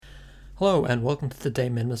Hello and welcome to the De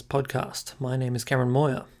Minimis podcast. My name is Cameron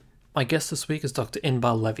Moyer. My guest this week is Dr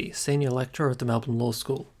Inbar Levy, Senior Lecturer at the Melbourne Law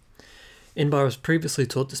School. Inbar has previously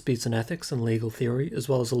taught disputes in ethics and legal theory, as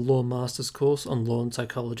well as a law master's course on law and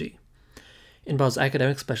psychology. Inbar's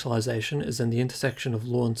academic specialisation is in the intersection of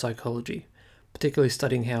law and psychology, particularly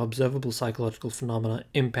studying how observable psychological phenomena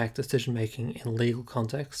impact decision-making in legal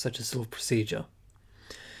contexts such as civil procedure.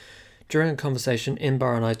 During a conversation,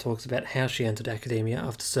 Inbar and I talked about how she entered academia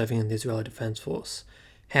after serving in the Israeli Defence Force,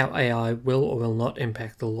 how AI will or will not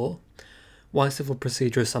impact the law, why civil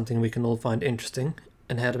procedure is something we can all find interesting,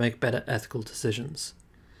 and how to make better ethical decisions.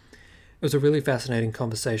 It was a really fascinating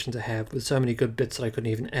conversation to have, with so many good bits that I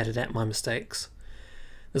couldn't even edit out my mistakes.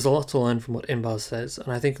 There's a lot to learn from what Inbar says,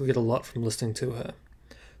 and I think you'll get a lot from listening to her.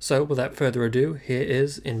 So, without further ado, here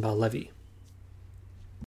is Inbar Levy.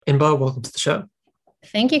 Inbar, welcome to the show.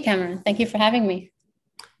 Thank you, Cameron. Thank you for having me.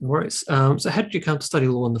 No worries. So how did you come to study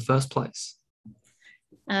law in the first place?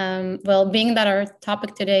 Well, being that our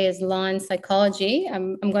topic today is law and psychology,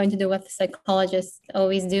 I'm going to do what the psychologists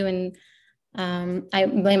always do, and I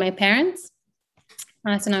blame my parents.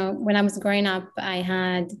 So now, when I was growing up, I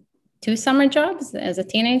had 2 summer jobs as a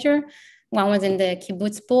teenager. One was in the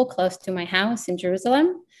kibbutz pool close to my house in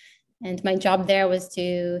Jerusalem. And my job there was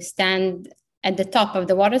to stand at the top of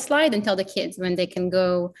the water slide and tell the kids when they can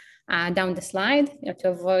go down the slide, to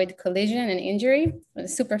avoid collision and injury. It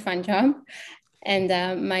was a super fun job. And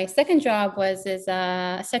my second job was as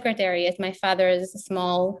a secretary at my father's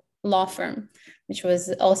small law firm, which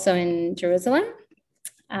was also in Jerusalem.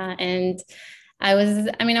 And I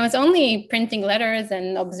was only printing letters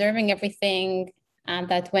and observing everything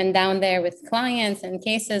that went down there with clients and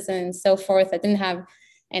cases and so forth. I didn't have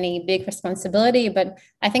any big responsibility, but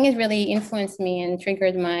I think it really influenced me and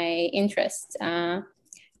triggered my interest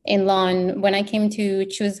in law. And when I came to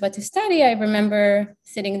choose what to study, I remember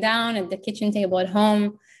sitting down at the kitchen table at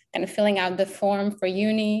home, kind of filling out the form for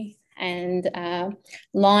uni, and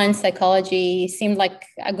law and psychology seemed like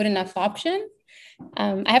a good enough option.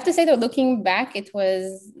 I have to say that looking back, it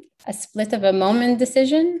was a split of a moment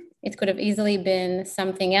decision. It could have easily been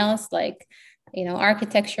something else, like,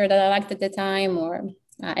 architecture that I liked at the time, or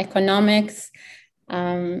economics.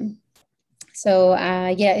 It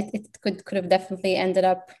could have definitely ended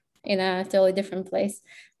up in a totally different place.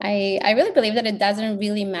 I really believe that it doesn't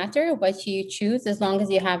really matter what you choose, as long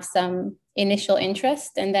as you have some initial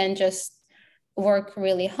interest and then just work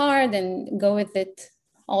really hard and go with it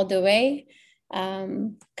all the way.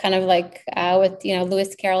 Kind of like what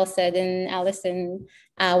Lewis Carroll said in Alice in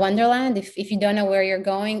Wonderland. If you don't know where you're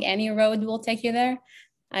going, any road will take you there.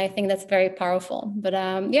 I think that's very powerful. But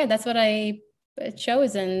that's what I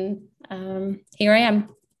chose, and here I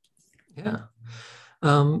am. Yeah.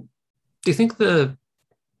 Do you think the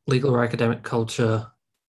legal or academic culture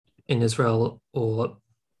in Israel or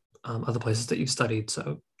other places that you've studied,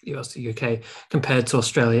 so US to UK, compared to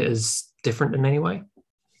Australia, is different in any way?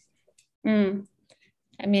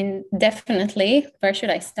 Definitely. Where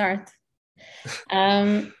should I start?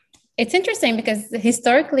 It's interesting because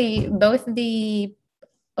historically, both the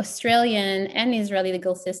Australian and Israeli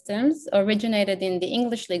legal systems originated in the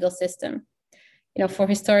English legal system, for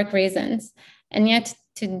historic reasons. And yet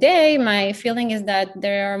today, my feeling is that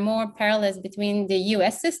there are more parallels between the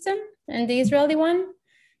US system and the Israeli one.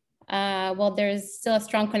 There's still a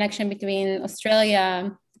strong connection between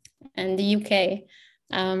Australia and the UK.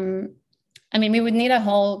 We would need a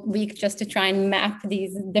whole week just to try and map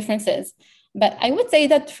these differences. But I would say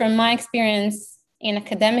that from my experience in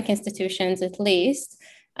academic institutions, at least,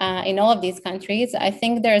 in all of these countries, I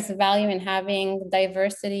think there's value in having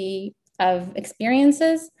diversity of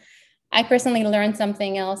experiences. I personally learned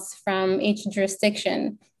something else from each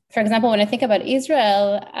jurisdiction. For example, when I think about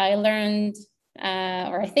Israel, I learned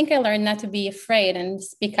not to be afraid and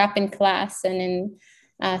speak up in class and in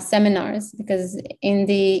seminars, because in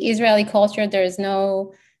the Israeli culture, there's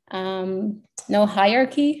no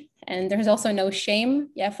hierarchy, and there's also no shame,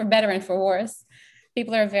 for better and for worse.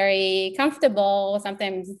 People are very comfortable,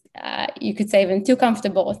 sometimes you could say even too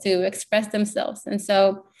comfortable, to express themselves. And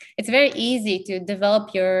so it's very easy to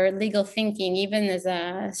develop your legal thinking, even as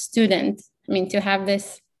a student. To have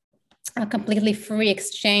this completely free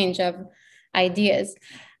exchange of ideas.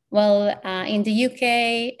 Well, in the UK,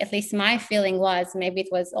 at least my feeling was, maybe it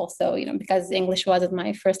was also, because English wasn't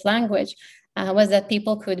my first language, was that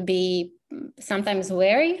people could be sometimes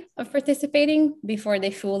wary of participating before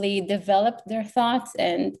they fully developed their thoughts,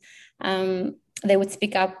 and they would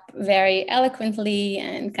speak up very eloquently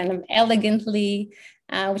and kind of elegantly,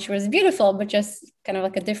 which was beautiful, but just kind of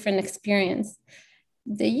like a different experience.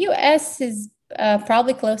 The US is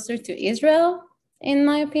probably closer to Israel, in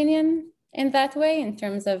my opinion. in that way, in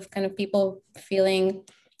terms of kind of people feeling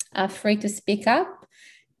free to speak up.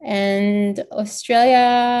 And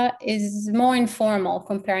Australia is more informal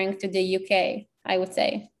comparing to the UK, I would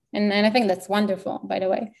say. And I think that's wonderful, by the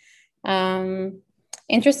way.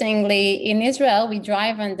 Interestingly, in Israel, we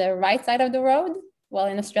drive on the right side of the road, while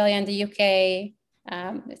in Australia and the UK,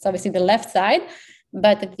 it's obviously the left side.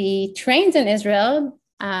 But the trains in Israel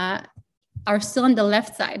are still on the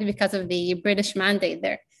left side because of the British mandate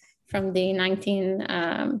there from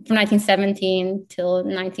 1917 till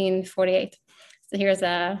 1948. So here's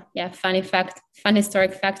a fun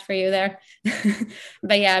historic fact for you there.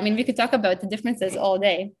 But yeah, I mean, we could talk about the differences all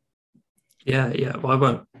day. Yeah. Well, I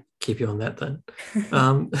won't keep you on that then.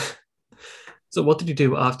 So what did you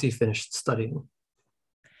do after you finished studying?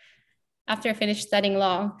 After I finished studying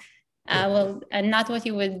law, not what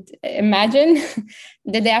you would imagine.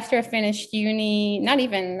 The day after I finished uni, not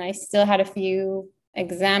even, I still had a few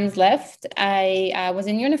exams left. I was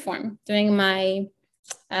in uniform doing my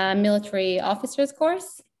military officers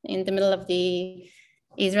course in the middle of the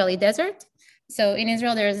Israeli desert. So in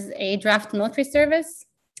Israel, there's a draft military service.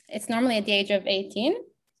 It's normally at the age of 18.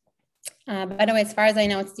 By the way, as far as I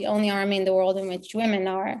know, it's the only army in the world in which women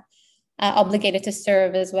are obligated to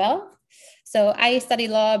serve as well. So I studied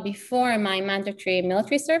law before my mandatory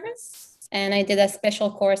military service, and I did a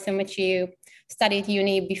special course in which you studied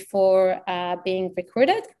uni before being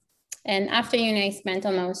recruited. And after uni, I spent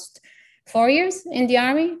almost 4 years in the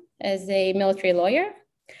army as a military lawyer.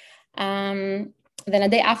 Then a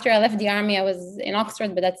day after I left the army, I was in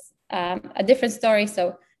Oxford, but that's a different story.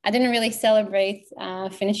 So I didn't really celebrate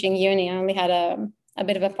finishing uni. I only had a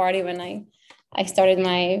bit of a party when I started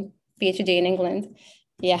my PhD in England.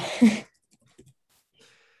 Yeah.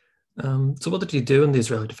 So what did you do in the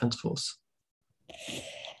Israeli Defense Force?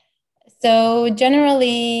 So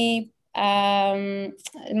generally,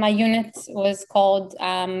 my unit was called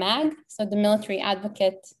MAG, so the Military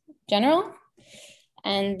Advocate General.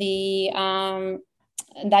 And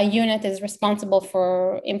that unit is responsible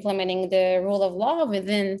for implementing the rule of law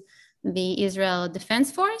within the Israel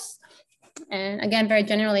Defense Force. And again, very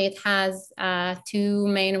generally, it has two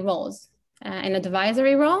main roles. An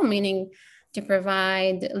advisory role, meaning to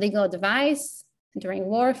provide legal advice during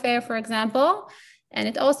warfare, for example. And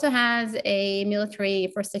it also has a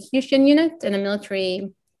military prosecution unit and a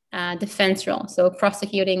military defense role. So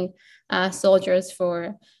prosecuting soldiers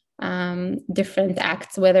for different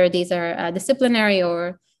acts, whether these are disciplinary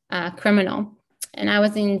or criminal. And I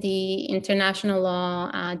was in the international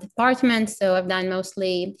law department, so I've done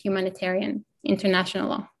mostly humanitarian international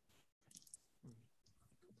law.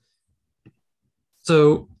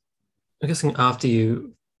 So I'm guessing after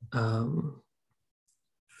you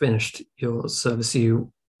finished your service,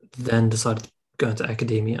 you then decided to go into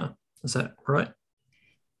academia. Is that right?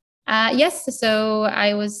 Yes. So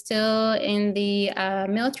I was still in the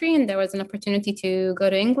military, and there was an opportunity to go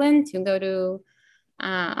to England, to go to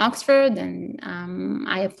Oxford, and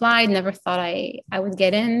I applied. Never thought I would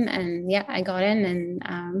get in, and yeah, I got in, and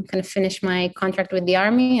kind of finished my contract with the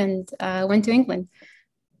army, and went to England.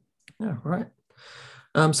 Yeah, right.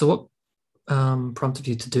 So what prompted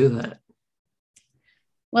you to do that?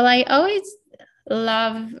 Well, I always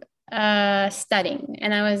love studying,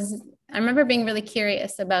 and I remember being really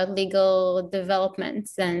curious about legal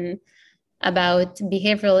developments and about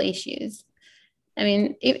behavioral issues. I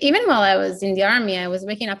mean, even while I was in the army, I was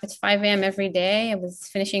waking up at 5 a.m. every day. I was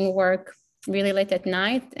finishing work really late at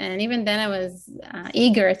night. And even then I was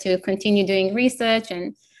eager to continue doing research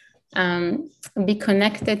and be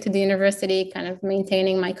connected to the university, kind of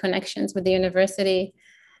maintaining my connections with the university.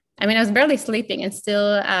 I mean, I was barely sleeping and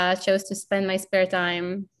still chose to spend my spare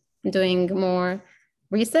time doing more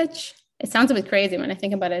research. It sounds a bit crazy when I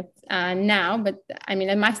think about it now, but I mean,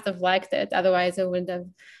 I must have liked it. Otherwise, I would have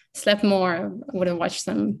slept more, would have watched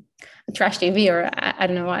some trash TV or I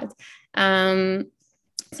don't know what. So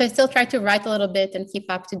I still try to write a little bit and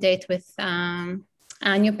keep up to date with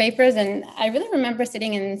new papers. And I really remember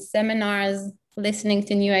sitting in seminars, listening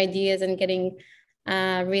to new ideas and getting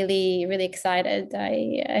really, really excited.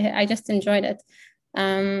 I just enjoyed it.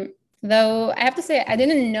 Though I have to say, I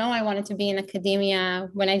didn't know I wanted to be in academia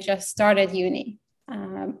when I just started uni.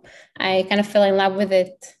 I kind of fell in love with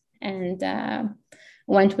it and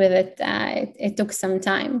went with it. It took some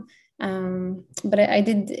time, but I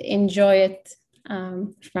did enjoy it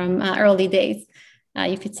from early days,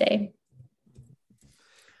 you could say.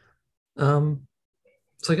 So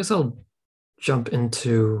I guess I'll jump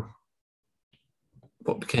into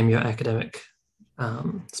what became your academic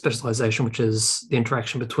specialization, which is the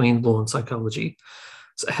interaction between law and psychology.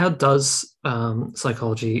 So how does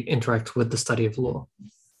psychology interact with the study of law?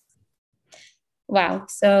 Wow.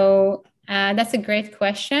 So that's a great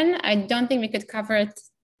question. I don't think we could cover it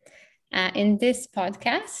in this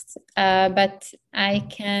podcast, but I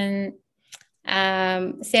can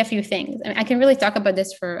say a few things. I mean, I can really talk about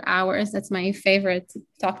this for hours. That's my favorite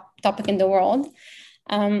topic in the world.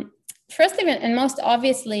 Firstly, and most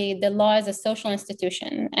obviously, the law is a social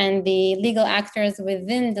institution, and the legal actors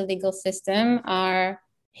within the legal system are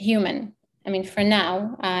human. I mean, for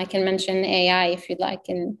now, I can mention AI if you'd like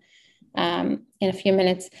in a few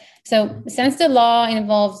minutes. So since the law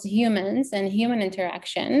involves humans and human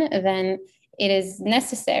interaction, then it is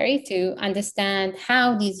necessary to understand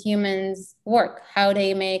how these humans work, how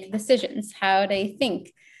they make decisions, how they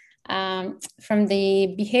think from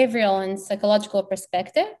the behavioral and psychological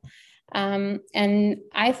perspective. And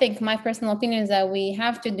I think my personal opinion is that we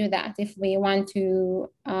have to do that if we want to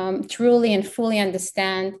truly and fully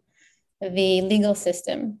understand the legal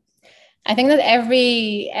system. I think that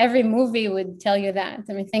every movie would tell you that.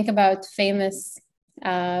 I mean, think about famous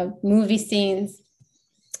movie scenes.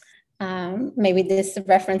 Maybe this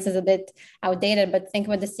reference is a bit outdated, but think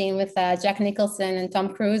about the scene with Jack Nicholson and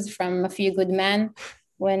Tom Cruise from A Few Good Men,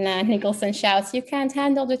 when Nicholson shouts, "You can't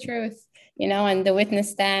handle the truth," you know, and the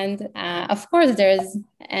witness stand. Of course, there's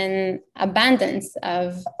an abundance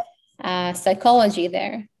of psychology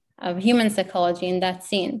there, of human psychology in that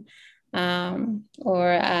scene.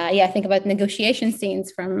 Think about negotiation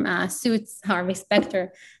scenes from Suits, Harvey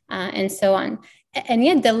Specter, and so on. And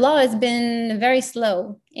yet the law has been very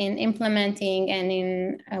slow in implementing and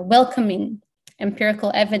in welcoming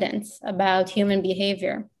empirical evidence about human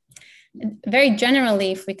behavior. Very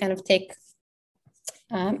generally, if we kind of take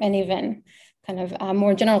an even kind of a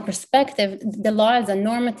more general perspective, the law is a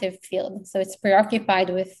normative field. So it's preoccupied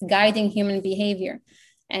with guiding human behavior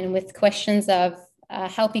and with questions of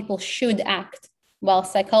how people should act, while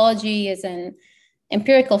psychology is an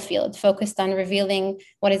empirical field focused on revealing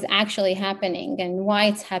what is actually happening and why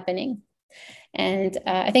it's happening. And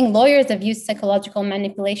I think lawyers have used psychological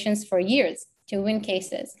manipulations for years to win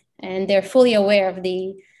cases, and they're fully aware of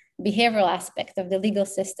the behavioral aspect of the legal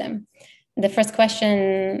system. The first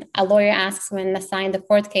question a lawyer asks when assigned a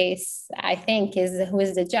court case, I think, is who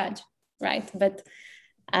is the judge, right? But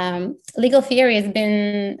legal theory has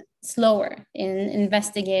been slower in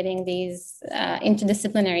investigating these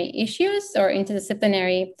interdisciplinary issues or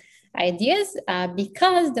interdisciplinary ideas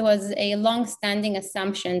because there was a long-standing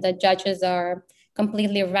assumption that judges are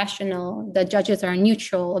completely rational, that judges are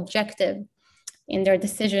neutral, objective in their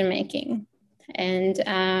decision-making. And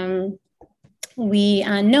we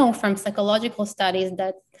know from psychological studies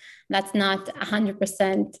that that's not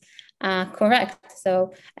 100% correct.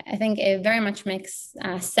 So I think it very much makes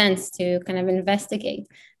sense to kind of investigate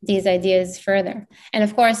these ideas further. And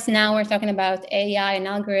of course, now we're talking about AI and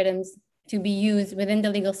algorithms to be used within the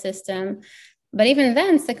legal system. But even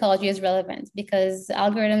then, psychology is relevant because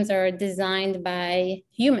algorithms are designed by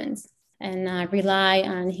humans and rely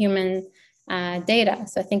on human data.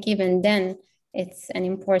 So I think even then, it's an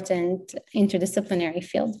important interdisciplinary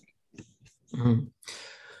field.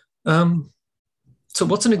 Mm-hmm. So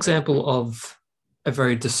what's an example of a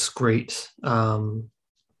very discrete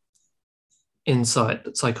insight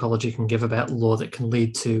that psychology can give about law that can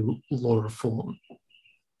lead to law reform?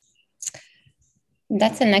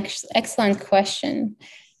 That's an excellent question.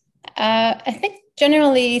 I think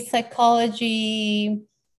generally psychology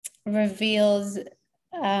reveals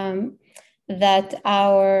that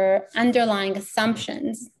our underlying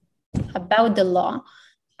assumptions about the law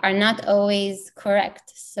are not always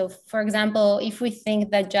correct. So, for example, if we think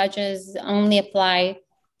that judges only apply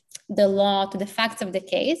the law to the facts of the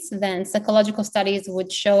case, then psychological studies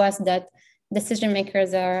would show us that decision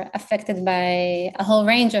makers are affected by a whole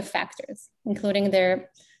range of factors, including their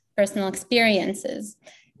personal experiences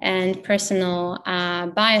and personal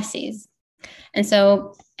biases. And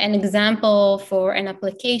so an example for an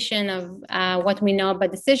application of what we know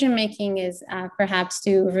about decision making is perhaps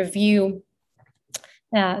to review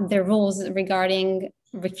the rules regarding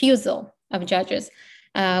recusal of judges,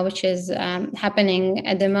 which is happening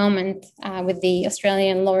at the moment with the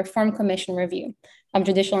Australian Law Reform Commission review of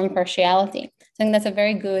judicial impartiality. I think that's a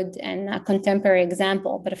very good and contemporary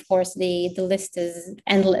example, but of course the list is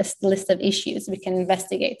endless, the list of issues we can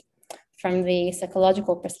investigate from the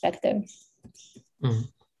psychological perspective. Mm.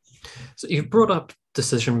 So you've brought up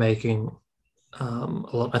decision-making a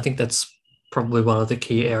lot. I think that's probably one of the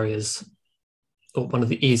key areas, or one of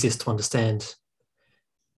the easiest to understand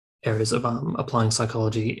areas of applying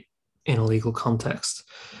psychology in a legal context.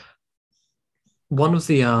 One of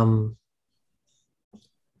the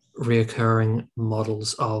reoccurring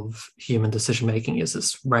models of human decision-making is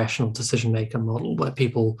this rational decision-maker model, where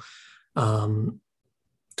people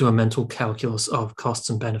do a mental calculus of costs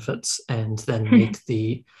and benefits and then make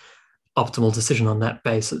the optimal decision on that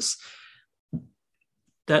basis.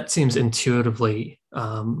 That seems intuitively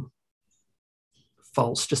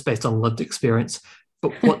false, just based on lived experience.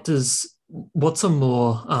 But what's a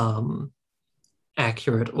more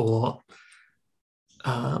accurate or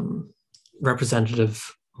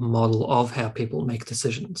representative model of how people make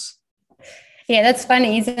decisions? Yeah, that's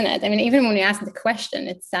funny, isn't it? I mean, even when you ask the question,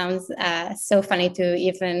 it sounds so funny to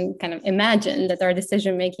even kind of imagine that our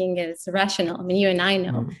decision making is rational. I mean, you and I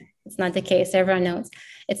know it's not the case. Everyone knows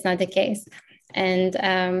it's not the case. And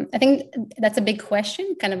I think that's a big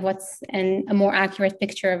question, kind of what's a more accurate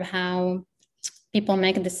picture of how people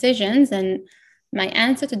make decisions. And my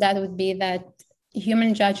answer to that would be that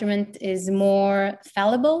human judgment is more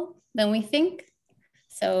fallible than we think.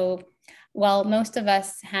 So while most of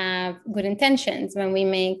us have good intentions when we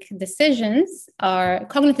make decisions, our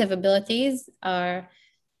cognitive abilities are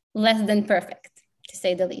less than perfect, to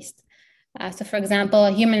say the least. So for example,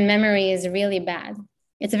 human memory is really bad.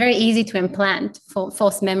 It's very easy to implant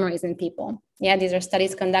false memories in people. Yeah, these are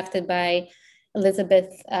studies conducted by Elizabeth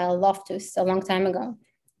Loftus a long time ago.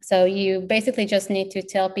 So you basically just need to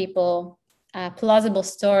tell people a plausible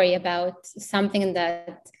story about something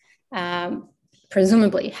that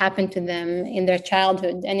presumably happened to them in their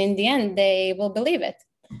childhood. And in the end, they will believe it.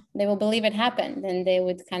 They will believe it happened. And they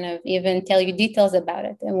would kind of even tell you details about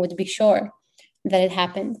it and would be sure that it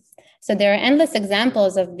happened. So there are endless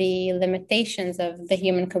examples of the limitations of the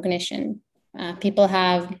human cognition. People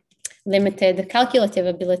have limited calculative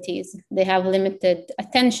abilities. They have limited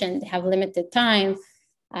attention. They have limited time.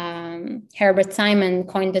 Herbert Simon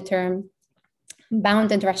coined the term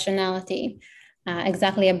bounded rationality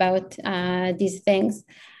exactly about these things.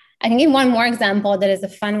 I can give one more example that is a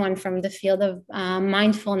fun one from the field of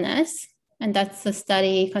mindfulness. And that's a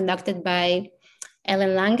study conducted by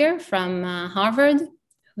Ellen Langer from Harvard,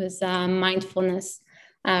 who's a mindfulness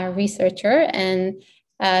researcher. And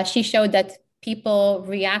she showed that people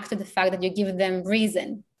react to the fact that you give them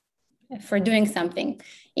reason for doing something,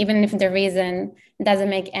 even if the reason doesn't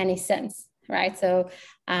make any sense, right? So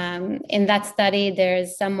in that study,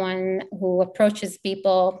 there's someone who approaches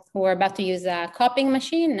people who are about to use a copying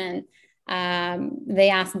machine, and they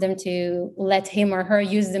ask them to let him or her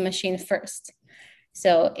use the machine first.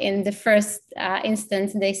 So in the first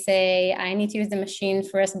instance, they say, I need to use the machine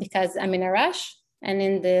first because I'm in a rush. And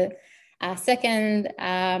in the second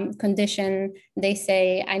condition, they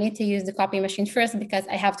say, I need to use the copy machine first because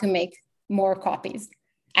I have to make more copies.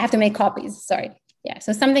 I have to make copies, sorry. Yeah,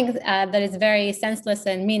 so something that is very senseless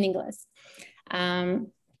and meaningless. And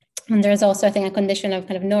there's also, I think, a condition of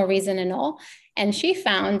kind of no reason at all. And she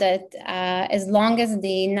found that as long as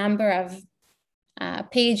the number of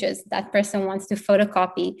pages that person wants to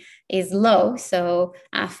photocopy is low, so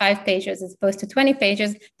 5 pages as opposed to 20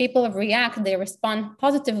 pages, people react, they respond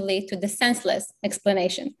positively to the senseless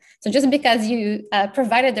explanation. So just because you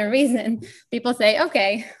provided a reason, people say,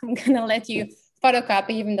 okay, I'm gonna let you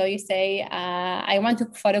photocopy, even though you say, I want to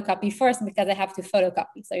photocopy first because I have to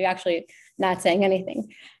photocopy. So you're actually not saying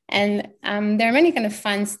anything. And there are many kind of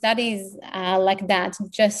fun studies like that,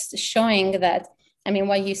 just showing that, I mean,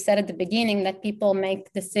 what you said at the beginning, that people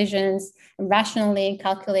make decisions rationally,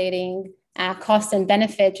 calculating cost and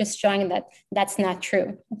benefit, just showing that that's not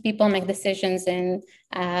true. People make decisions in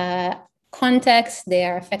context. They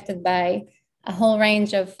are affected by a whole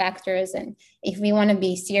range of factors. And if we want to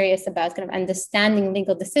be serious about kind of understanding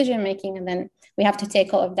legal decision making, and then we have to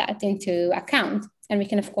take all of that into account. And we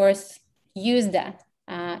can, of course, use that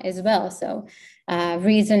as well. So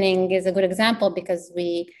reasoning is a good example because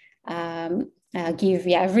we give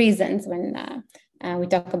reasons when we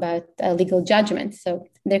talk about legal judgment. So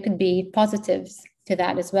there could be positives to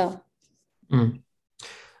that as well.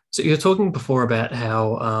 So you're talking before about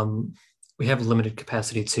how we have a limited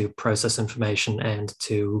capacity to process information and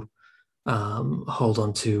to hold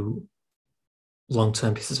on to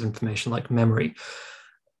long-term pieces of information like memory.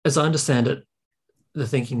 As I understand it, the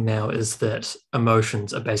thinking now is that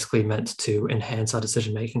emotions are basically meant to enhance our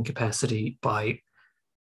decision-making capacity by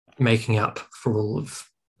making up for all of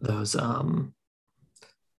those sort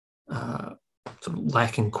of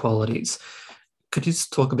lacking qualities. Could you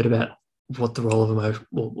just talk a bit about what the role of emotion,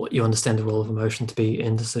 or what you understand the role of emotion to be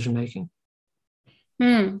in decision making?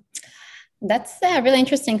 That's a really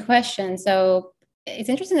interesting question. So it's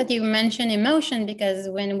interesting that you mention emotion, because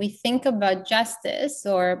when we think about justice,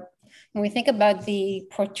 or when we think about the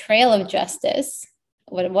portrayal of justice,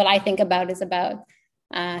 what I think about is about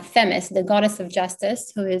Themis, the goddess of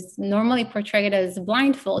justice, who is normally portrayed as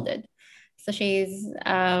blindfolded. So she's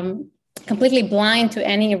completely blind to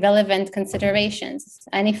any relevant considerations,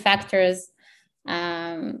 any factors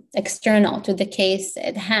external to the case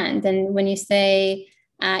at hand. And when you say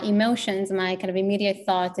emotions, my kind of immediate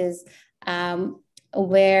thought is,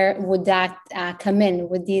 where would that come in?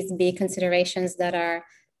 Would these be considerations that are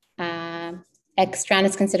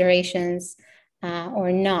extraneous considerations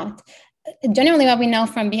or not? Generally, what we know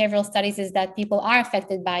from behavioral studies is that people are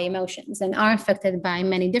affected by emotions and are affected by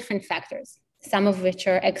many different factors, some of which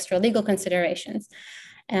are extra legal considerations.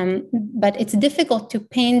 But it's difficult to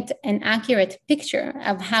paint an accurate picture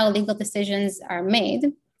of how legal decisions are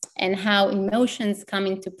made and how emotions come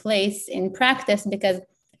into place in practice, because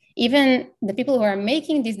even the people who are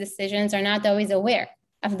making these decisions are not always aware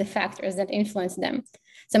of the factors that influence them.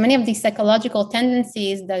 So many of these psychological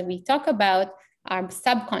tendencies that we talk about are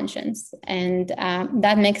subconscious, and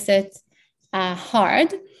that makes it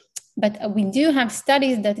hard. But we do have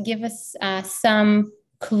studies that give us some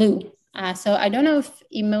clue. So I don't know if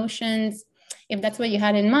emotions, if that's what you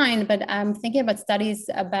had in mind, but I'm thinking about studies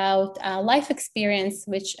about life experience,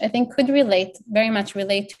 which I think could very much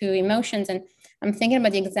relate to emotions. And I'm thinking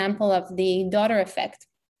about the example of the daughter effect.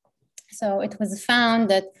 So it was found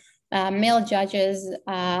that male judges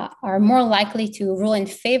are more likely to rule in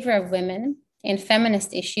favor of women in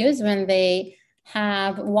feminist issues when they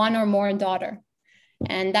have one or more daughter.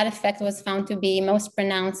 And that effect was found to be most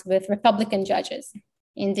pronounced with Republican judges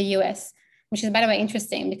in the US, which is, by the way,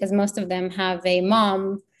 interesting because most of them have a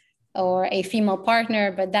mom or a female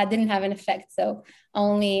partner, but that didn't have an effect. So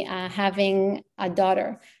only having a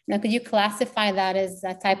daughter. Now, could you classify that as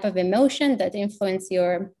a type of emotion that influence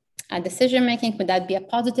your decision-making? Could that be a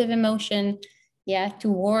positive emotion,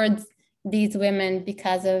 towards these women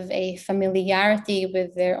because of a familiarity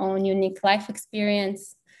with their own unique life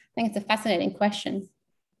experience? I think it's a fascinating question.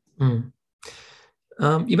 Mm.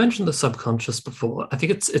 You mentioned the subconscious before. I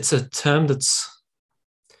think it's a term that's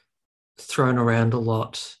thrown around a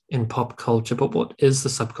lot in pop culture, but what is the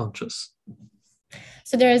subconscious?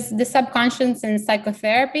 So there's the subconscious in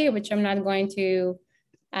psychotherapy, which I'm not going to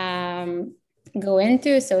go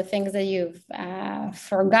into. So things that you've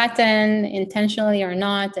forgotten intentionally or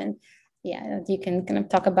not. And you can kind of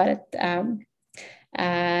talk about it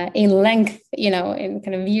in length, in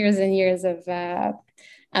kind of years and years of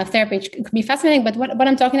therapy, which could be fascinating. But what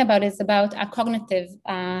I'm talking about is about cognitive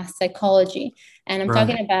psychology. And I'm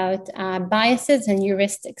talking about biases and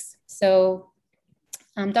heuristics. So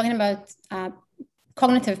I'm talking about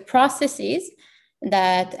cognitive processes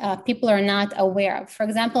that people are not aware of. For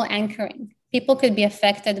example, anchoring. People could be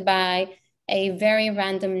affected by a very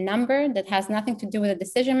random number that has nothing to do with the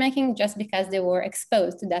decision-making just because they were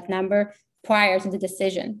exposed to that number prior to the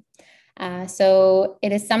decision. So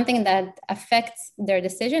it is something that affects their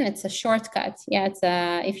decision. It's a shortcut.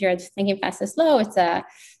 If you're thinking fast and slow, it's a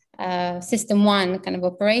system one kind of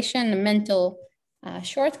operation, a mental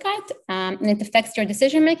shortcut, and it affects your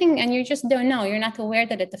decision-making, and you just don't know. You're not aware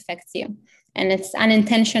that it affects you, and it's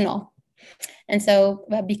unintentional. And so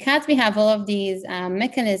because we have all of these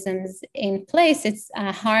mechanisms in place, it's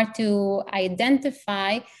hard to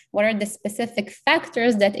identify what are the specific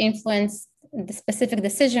factors that influence the specific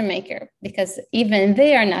decision maker, because even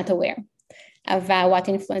they are not aware of what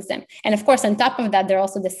influenced them. And of course, on top of that, there are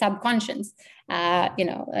also the subconscious,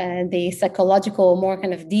 the psychological, more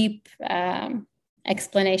kind of deep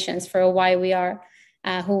explanations for why we are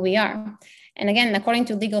who we are. And again, according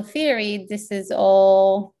to legal theory, this is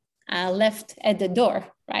all left at the door,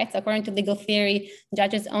 right? So according to legal theory,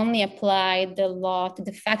 judges only apply the law to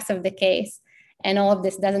the facts of the case, and all of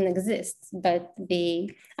this doesn't exist. But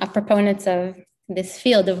the proponents of this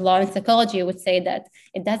field of law and psychology would say that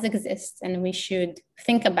it does exist, and we should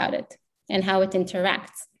think about it and how it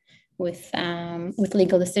interacts with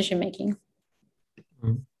legal decision making.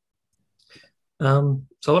 So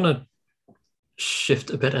I want to shift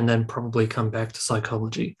a bit and then probably come back to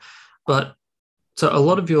psychology. But so a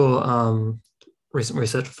lot of your recent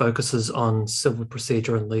research focuses on civil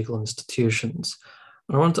procedure and legal institutions.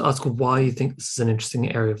 And I wanted to ask why you think this is an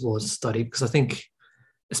interesting area of law to study, because I think,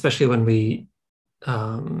 especially when we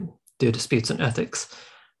do disputes and ethics,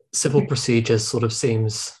 civil procedures sort of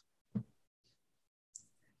seems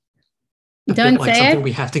a bit like something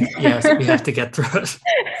we have to get through it,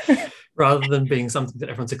 rather than being something that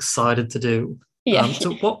everyone's excited to do.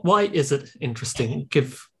 So why is it interesting?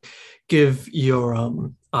 Give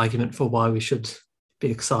your argument for why we should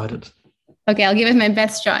be excited. Okay, I'll give it my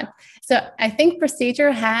best shot. So I think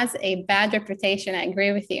procedure has a bad reputation. I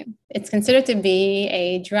agree with you. It's considered to be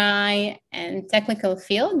a dry and technical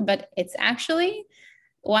field, but it's actually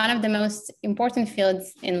one of the most important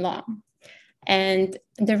fields in law. And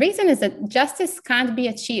the reason is that justice can't be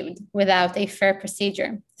achieved without a fair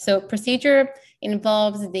procedure. So procedure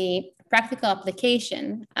involves the practical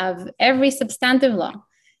application of every substantive law.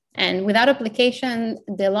 And without application,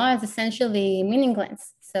 the law is essentially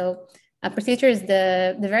meaningless. So a procedure is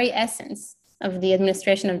the very essence of the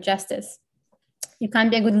administration of justice. You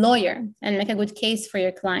can't be a good lawyer and make a good case for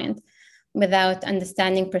your client without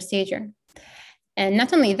understanding procedure. And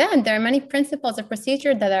not only that, there are many principles of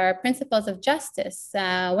procedure that are principles of justice.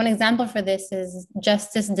 One example for this is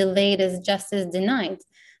justice delayed is justice denied,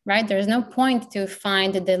 right? There is no point to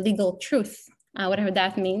find the legal truth, whatever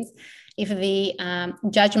that means, if the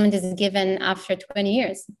judgment is given after 20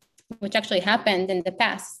 years, which actually happened in the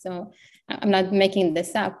past. So I'm not making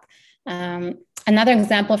this up. Another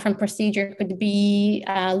example from procedure could be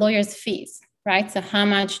lawyers' fees, right? So how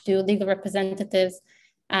much do legal representatives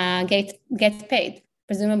get paid?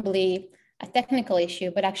 Presumably a technical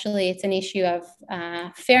issue, but actually it's an issue of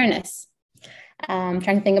fairness. I'm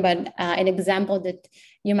trying to think about an example that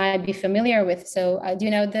you might be familiar with. So do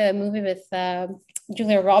you know the movie with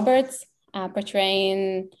Julia Roberts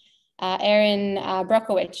portraying Erin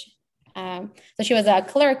Brockovich? So she was a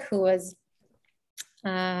clerk who was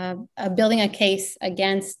building a case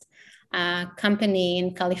against a company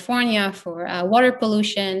in California for water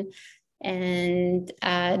pollution. And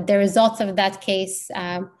the results of that case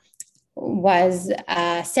was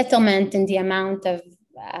a settlement in the amount of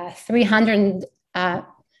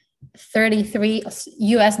 333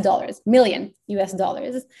 million US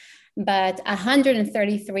dollars, but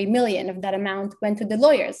 133 million of that amount went to the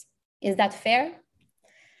lawyers. Is that fair?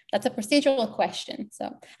 That's a procedural question.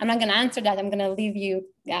 So I'm not going to answer that. I'm going to leave you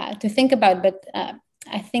to think about, but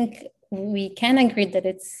I think we can agree that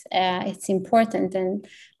it's important and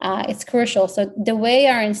it's crucial. So the way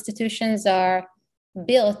our institutions are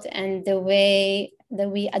built and the way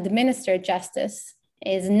that we administer justice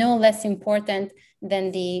is no less important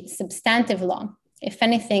than the substantive law. If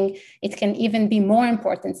anything, it can even be more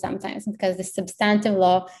important sometimes because the substantive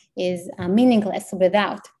law is meaningless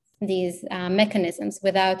without these mechanisms,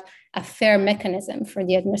 without a fair mechanism for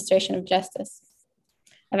the administration of justice.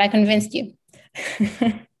 Have I convinced you?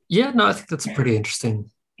 Yeah, no, I think that's a pretty interesting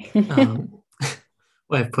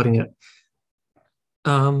way of putting it.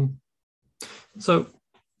 So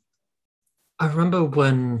I remember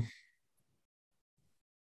when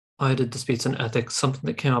I did disputes and ethics, something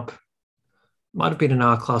that came up, might have been in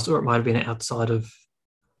our class or it might have been outside of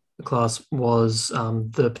the class, was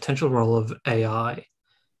the potential role of AI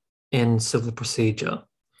in civil procedure.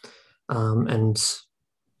 And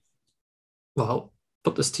well,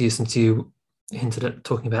 put this to you since you hinted at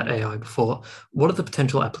talking about AI before. What are the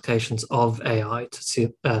potential applications of AI to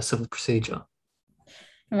civil procedure?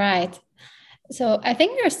 Right. So I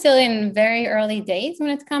think we're still in very early days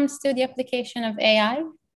when it comes to the application of AI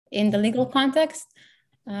in the legal context,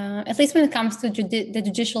 at least when it comes to the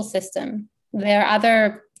judicial system. There are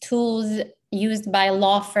other tools used by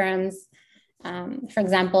law firms, for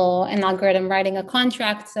example, an algorithm writing a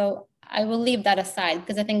contract. So I will leave that aside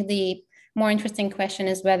because I think the more interesting question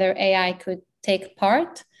is whether AI could take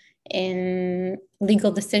part in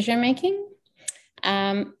legal decision-making.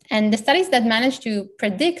 And the studies that managed to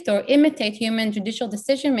predict or imitate human judicial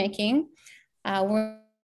decision-making were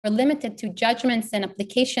limited to judgments and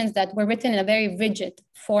applications that were written in a very rigid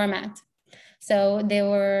format. So they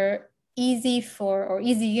were easier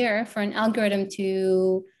for an algorithm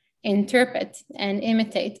to interpret and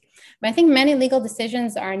imitate. But I think many legal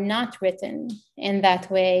decisions are not written in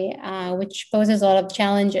that way, which poses a lot of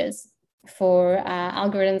challenges for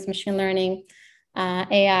algorithms, machine learning,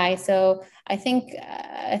 AI. So I think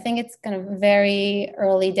it's kind of very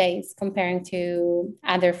early days comparing to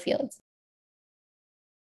other fields.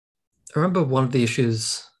 I remember one of the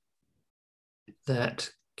issues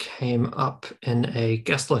that came up in a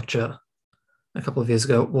guest lecture a couple of years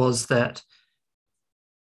ago was that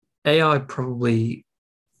AI probably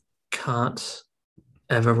can't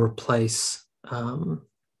ever replace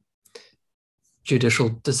judicial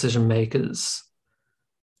decision makers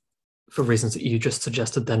for reasons that you just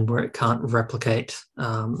suggested then, where it can't replicate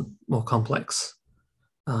more complex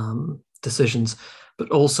decisions,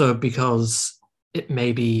 but also because it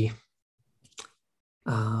may be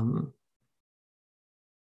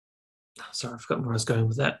sorry, I've forgotten where I was going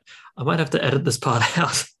with that. I might have to edit this part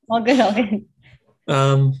out. All good, all good.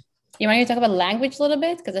 You want to talk about language a little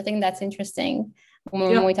bit? Because I think that's interesting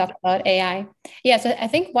when we talk about AI. Yeah, so I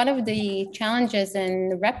think one of the challenges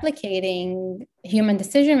in replicating human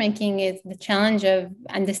decision-making is the challenge of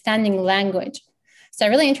understanding language. So a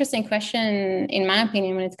really interesting question, in my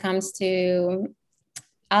opinion, when it comes to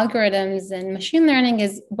algorithms and machine learning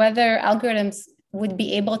is whether algorithms would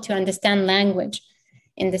be able to understand language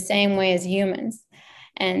in the same way as humans.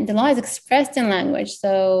 And the law is expressed in language.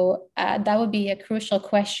 So that would be a crucial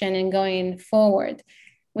question in going forward.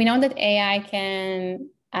 We know that AI can,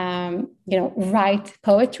 write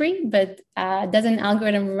poetry, but does an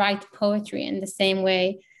algorithm write poetry in the same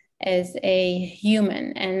way as a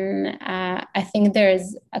human? And I think there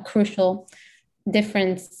is a crucial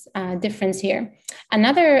difference here.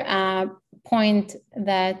 Another point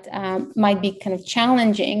that might be kind of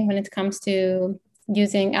challenging when it comes to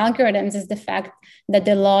using algorithms is the fact that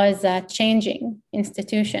the law is a changing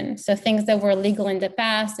institution. So things that were legal in the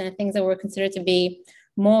past and things that were considered to be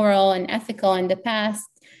moral and ethical in the past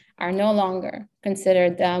are no longer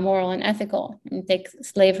considered moral and ethical. And take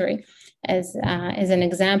slavery as an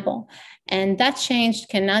example. And that change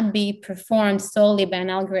cannot be performed solely by an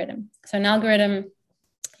algorithm. So an algorithm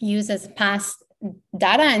uses past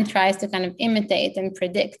data and tries to kind of imitate and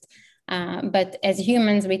predict. But as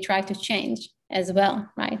humans, we try to change as well,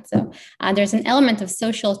 right? So there's an element of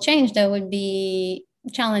social change that would be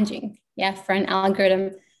challenging, for an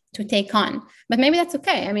algorithm to take on. But maybe that's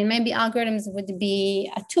okay. I mean, maybe algorithms would be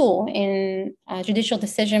a tool in judicial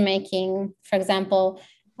decision-making, for example,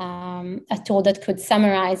 a tool that could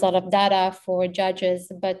summarize a lot of data for judges,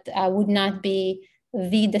 but would not be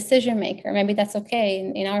the decision maker. Maybe that's okay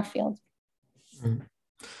in our field.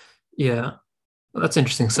 Yeah, that's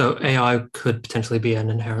interesting. So AI could potentially be an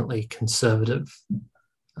inherently conservative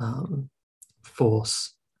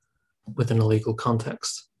force within a legal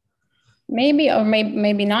context. Maybe, or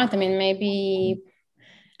maybe not. I mean, maybe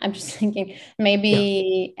I'm just thinking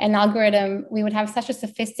maybe an algorithm, we would have such a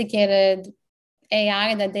sophisticated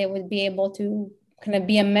AI that they would be able to kind of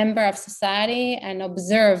be a member of society and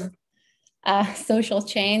observe social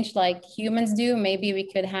change like humans do. Maybe we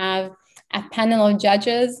could have a panel of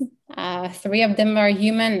judges. 3 of them are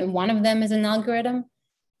human, and 1 of them is an algorithm.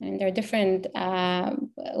 And there are different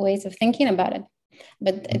ways of thinking about it.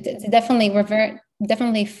 But it's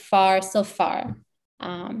definitely still far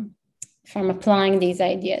from applying these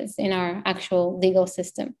ideas in our actual legal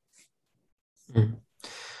system.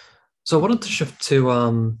 So I wanted to shift to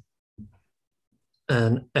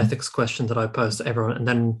an ethics question that I pose to everyone, and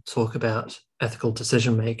then talk about ethical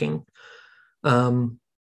decision-making.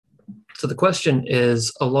 So the question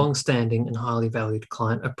is, a long-standing and highly valued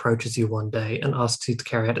client approaches you one day and asks you to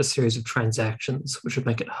carry out a series of transactions, which would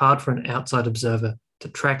make it hard for an outside observer to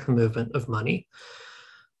track the movement of money.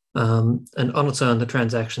 And on its own, the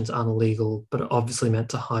transactions aren't illegal, but are obviously meant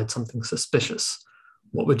to hide something suspicious.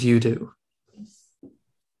 What would you do?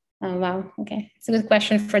 Oh, wow. Okay. It's a good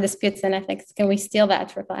question for disputes and ethics. Can we steal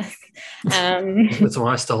that for class? That's where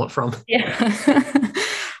I stole it from. Yeah.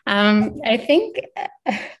 I think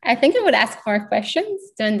I would ask more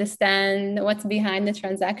questions to understand what's behind the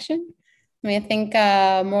transaction. I mean, I think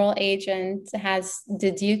a moral agent has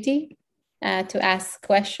the duty to ask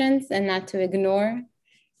questions and not to ignore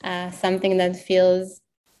something that feels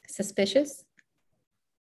suspicious.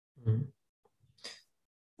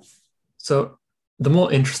 So the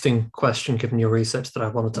more interesting question, given your research, that I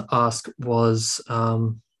wanted to ask was,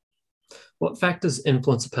 what factors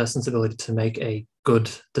influence a person's ability to make a good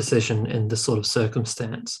decision in this sort of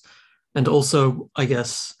circumstance? And also, I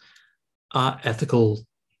guess, are ethical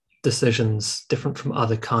decisions different from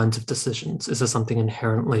other kinds of decisions? Is there something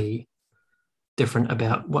inherently different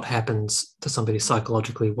about what happens to somebody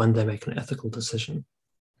psychologically when they make an ethical decision?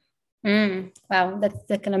 Wow, that's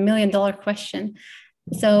like a $1 million question.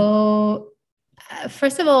 So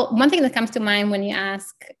first of all, one thing that comes to mind when you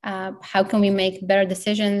ask how can we make better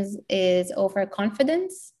decisions is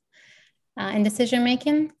overconfidence in decision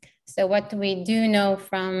making. So what we do know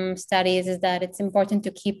from studies is that it's important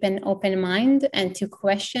to keep an open mind and to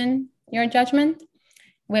question your judgment.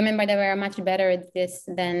 Women, by the way, are much better at this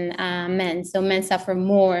than men. So men suffer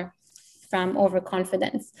more from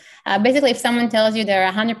overconfidence. Basically, if someone tells you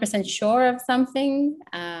they're 100% sure of something,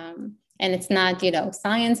 and it's not,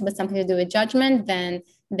 science, but something to do with judgment, then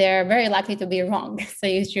they're very likely to be wrong. So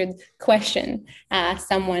you should question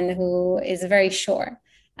someone who is very sure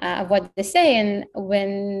of what they say. And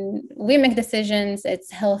when we make decisions,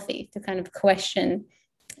 it's healthy to kind of question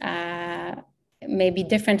maybe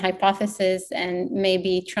different hypotheses and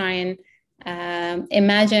maybe try and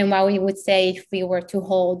imagine what we would say if we were to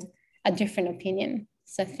hold a different opinion.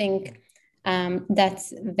 So I think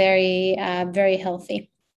that's very, very healthy.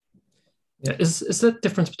 Yeah, is the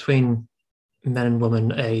difference between men and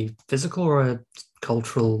women a physical or a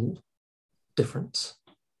cultural difference?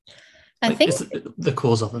 I think is the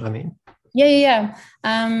cause of it, I mean. Yeah.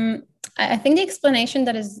 I think the explanation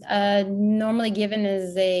that is normally given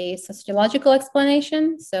is a sociological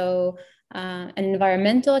explanation, so an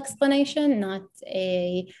environmental explanation, not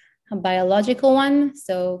a biological one.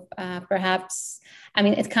 So perhaps, I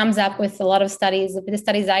mean, it comes up with a lot of studies. With the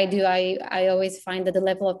studies I do, I always find that the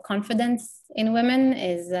level of confidence in women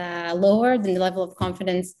is lower than the level of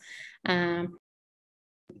confidence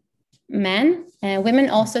men. Women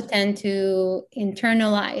also tend to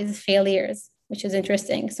internalize failures, which is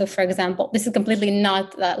interesting. So, for example, this is completely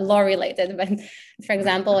not law related, but for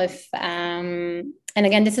example, if, and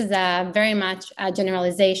again, this is very much a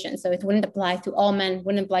generalization. So it wouldn't apply to all men,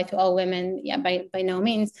 wouldn't apply to all women, by no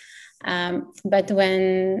means. But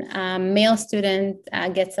when a male student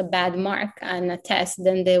gets a bad mark on a test,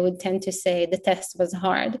 then they would tend to say the test was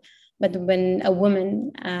hard. But when a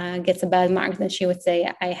woman gets a bad mark, then she would say,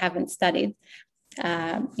 I haven't studied,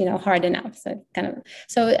 hard enough.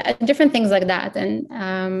 So different things like that.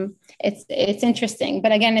 And it's interesting.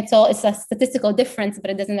 But again, it's a statistical difference, but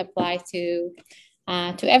it doesn't apply to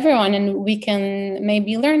everyone. And we can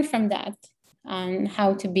maybe learn from that on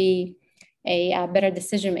how to be a better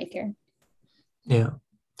decision maker. Yeah.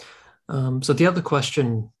 So the other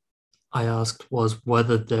question I asked was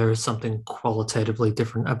whether there is something qualitatively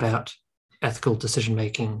different about ethical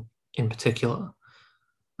decision-making in particular.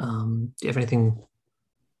 Do you have anything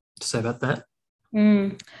to say about that?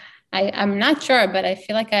 I'm not sure, but I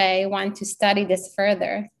feel like I want to study this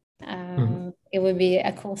further. It would be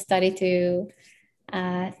a cool study to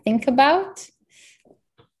think about.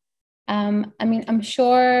 I mean, I'm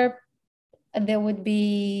sure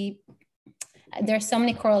there's so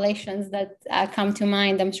many correlations that come to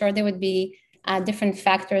mind. I'm sure there would be different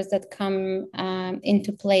factors that come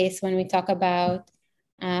into place when we talk about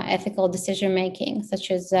ethical decision-making, such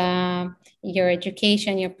as your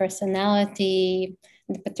education, your personality,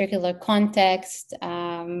 the particular context,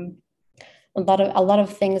 a lot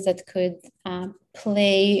of things that could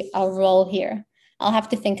play a role here. I'll have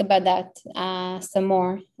to think about that some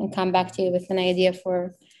more and come back to you with an idea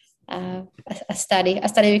for a study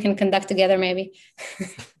we can conduct together, maybe.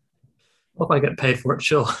 Well, if I get paid for it,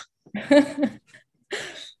 sure.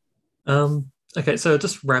 Okay, so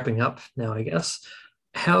just wrapping up now, I guess.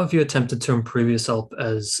 How have you attempted to improve yourself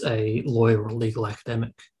as a lawyer or legal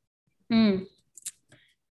academic? Well,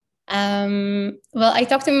 I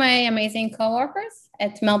talk to my amazing coworkers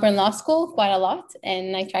at Melbourne Law School quite a lot,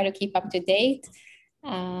 and I try to keep up to date.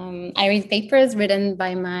 I read papers written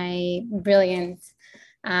by my brilliant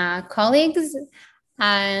colleagues,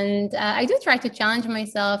 and I do try to challenge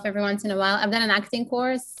myself every once in a while. I've done an acting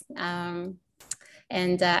course,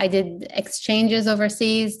 and I did exchanges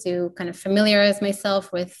overseas to kind of familiarize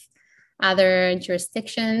myself with other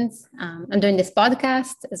jurisdictions. I'm doing this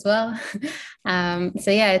podcast as well.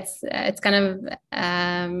 So yeah, it's kind of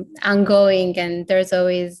ongoing, and there's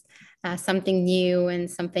always something new and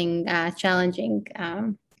something challenging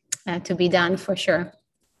to be done for sure.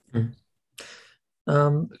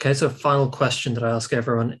 Okay, so final question that I ask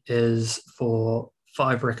everyone is for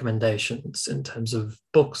 5 recommendations in terms of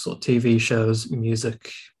books or TV shows, music,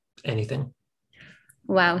 anything.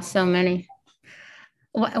 Wow, so many.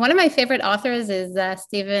 One of my favorite authors is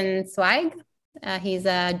Stefan Zweig. He's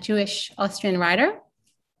a Jewish Austrian writer.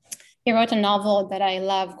 He wrote a novel that I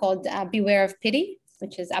love called Beware of Pity,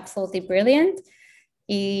 which is absolutely brilliant.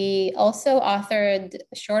 He also authored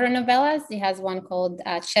shorter novellas. He has one called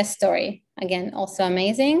Chess Story, again, also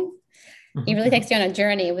amazing. He really takes you on a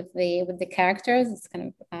journey with the characters. It's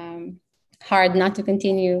kind of hard not to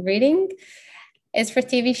continue reading. As for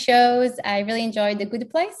TV shows, I really enjoyed The Good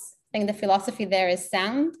Place. I think the philosophy there is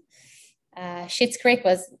sound. Schitt's Creek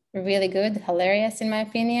was really good, hilarious in my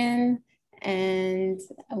opinion. And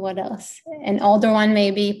what else? An older one,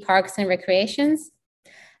 maybe Parks and Recreations.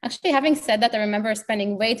 Actually, having said that, I remember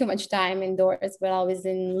spending way too much time indoors while I was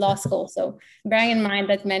in law school. So bearing in mind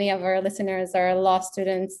that many of our listeners are law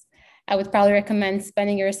students, I would probably recommend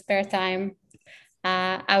spending your spare time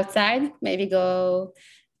outside. Maybe go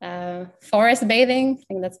forest bathing. I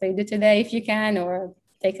think that's what you do today if you can, or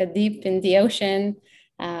take a dip in the ocean.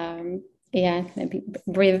 Maybe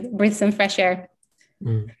breathe some fresh air.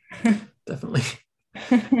 Definitely.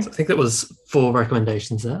 So I think that was 4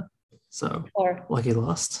 recommendations there. So 4. Lucky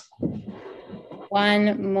last.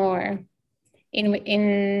 One more.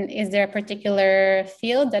 Is there a particular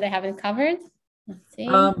field that I haven't covered? Let's see.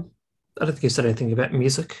 I don't think you said anything about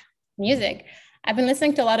music. Music. I've been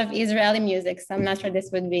listening to a lot of Israeli music, so I'm not sure this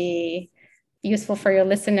would be useful for your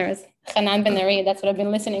listeners. Hanan Ben Ari, that's what I've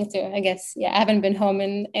been listening to, I guess. Yeah, I haven't been home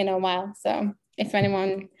in a while. So if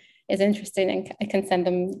anyone is interested, and I can send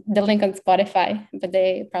them the link on Spotify, but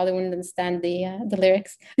they probably wouldn't understand the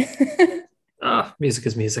lyrics. Music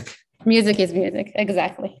is music. Music is music,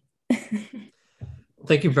 exactly.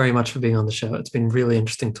 Thank you very much for being on the show. It's been really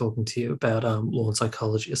interesting talking to you about law and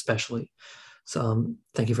psychology, especially. So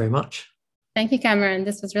thank you very much. Thank you, Cameron.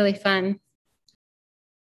 This was really fun.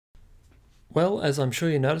 Well, as I'm sure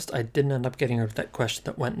you noticed, I didn't end up getting rid of that question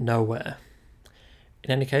that went nowhere. In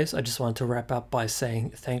any case, I just wanted to wrap up by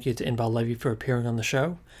saying thank you to Inbar Levy for appearing on the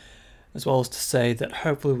show, as well as to say that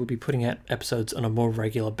hopefully we'll be putting out episodes on a more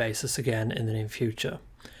regular basis again in the near future.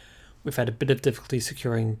 We've had a bit of difficulty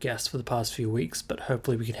securing guests for the past few weeks, but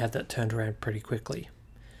hopefully we can have that turned around pretty quickly.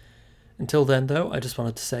 Until then, though, I just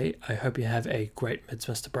wanted to say I hope you have a great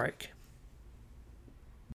mid-semester break.